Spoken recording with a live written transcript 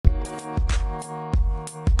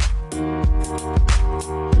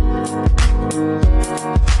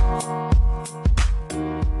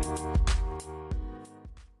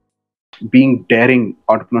being daring.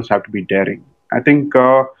 Entrepreneurs have to be daring. I think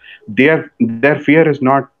their fear is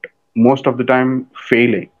not most of the time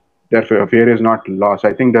failing. Their fear is not loss.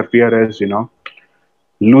 I think their fear is,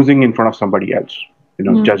 losing in front of somebody else.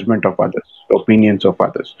 Judgment of others, opinions of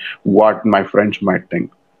others, what my friends might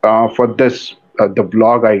think. For this, the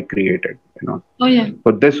blog I created, Oh yeah.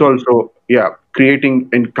 for this also, yeah, creating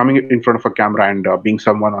and coming in front of a camera and being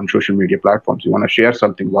someone on social media platforms, you want to share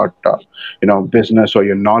something about business or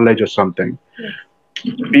your knowledge or something.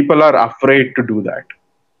 Yes. People are afraid to do that,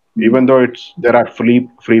 even though there are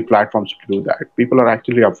free platforms to do that. People are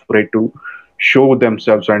actually afraid to show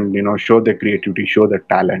themselves and show their creativity, show their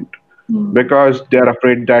talent, because they're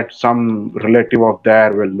afraid that some relative of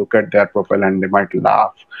theirs will look at their profile and they might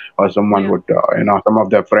laugh, or someone Yeah. would, some of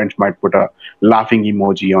their friends might put a laughing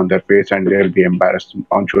emoji on their face and they'll be embarrassed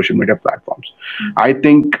on social media platforms. I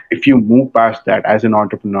think if you move past that as an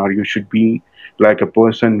entrepreneur, you should be like a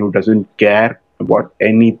person who doesn't care about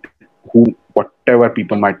any who whatever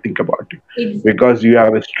people might think about you, Exactly. because you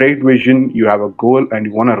have a straight vision, you have a goal, and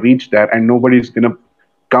you want to reach there, and nobody's gonna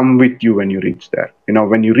come with you when you reach there.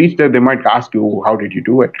 When you reach there, they might ask you, "How did you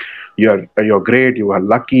do it? You're great. You are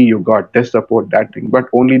lucky. You got this support, that thing." But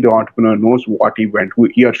only the entrepreneur knows what who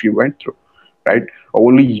he or she went through, right?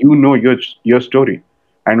 Only you know your story,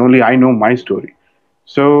 and only I know my story.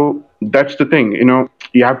 So that's the thing.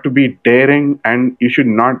 You have to be daring, and you should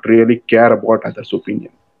not really care about others'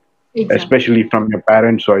 opinion, Exactly. especially from your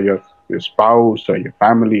parents or your spouse or your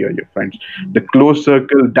family or your friends. The close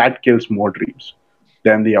circle that kills more dreams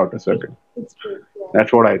than the outer circle. It's true. Yeah.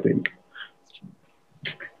 That's what I think.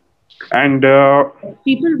 And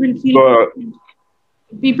People will feel for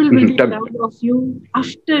people will be tell me. proud of you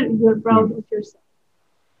after you're proud Mhm. of yourself.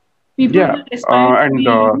 People Yeah, will aspire to and be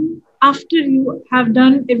you after you have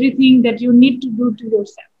done everything that you need to do to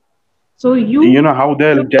yourself. So you you know how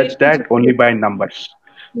they'll your judge that? relationship with Only by yourself. numbers.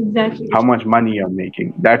 Exactly. How much money you're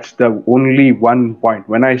making. That's the only one point.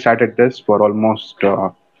 When I started this for almost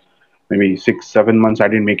maybe 6 7 months, I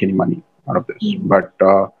didn't make any money out of this, Mm. but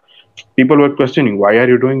people were questioning, why are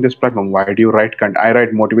you doing this platform? Why do you write content? I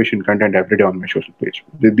write motivation content every day on my social page.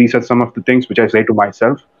 These are some of the things which I say to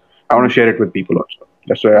myself. I want to share it with people also.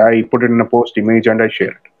 That's why I put it in a post image and I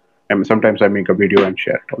share it. And sometimes I make a video and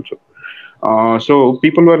share it also. So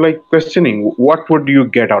people were like questioning, what would you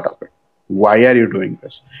get out of it? Why are you doing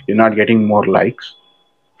this? You're not getting more likes.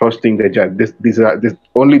 First thing they judge. These are this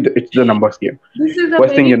only. It's the numbers game. This is a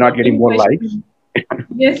First thing, very you're not getting common more likes. question.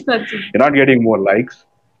 Yes, Sachin. You're not getting more likes.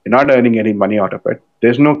 You're not earning any money out of it.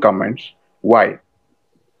 There's no comments. Why?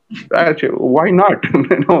 Actually, why not?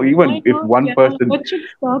 Why Even if not? Yeah. What should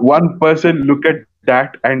stop you? one person look at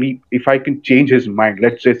that, and if I can change his mind,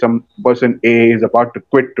 let's say some person A is about to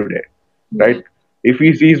quit today, right? Yeah. If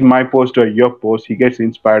he sees my post or your post, he gets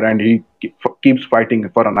inspired and he keeps fighting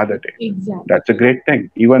for another day. Exactly. That's a great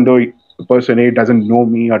thing. Even though person A doesn't know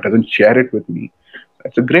me or doesn't share it with me,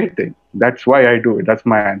 that's a great thing. That's why I do it. That's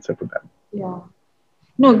my answer to that. Yeah.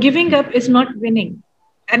 No, giving up is not winning,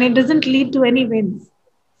 and it doesn't lead to any wins.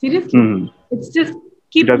 Seriously, Hmm. it's just It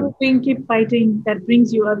keep doesn't. moving, keep fighting. That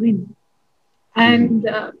brings you a win, Hmm. and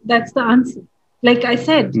that's the answer. Like I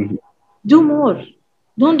said, Hmm. do more.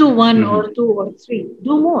 Don't do one Hmm. or two or three.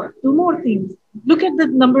 Do more. Do more things. Look at the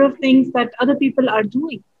number of things that other people are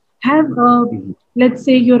doing. Have, Hmm. let's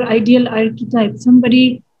say, your ideal archetype, somebody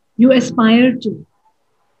you aspire to.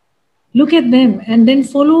 Look at them and then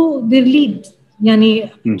follow their lead.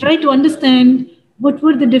 Yani, Hmm. try to understand what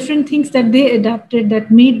were the different things that they adapted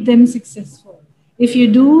that made them successful. If you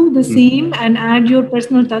do the Hmm. same and add your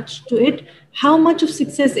personal touch to it, how much of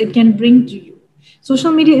success it can bring to you.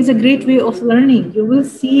 Social media is a great way of learning. You will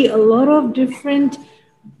see a lot of different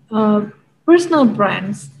uh, personal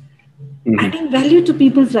brands Hmm. adding value to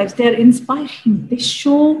people's lives. They are inspiring. They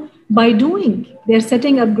show by doing. They're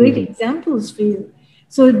setting up great Hmm. examples for you.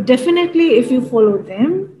 So definitely, if you follow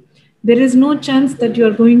them, there is no chance that you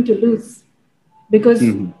are going to lose because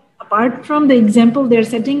Hmm. apart from the example they're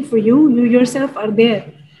setting for you, you yourself are there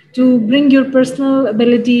to bring your personal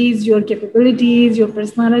abilities, your capabilities, your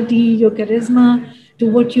personality, your charisma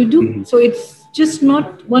to what you do. Hmm. So it's just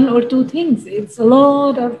not one or two things, it's a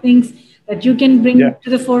lot of things that you can bring Yeah. to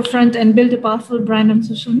the forefront and build a powerful brand on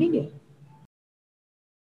social media.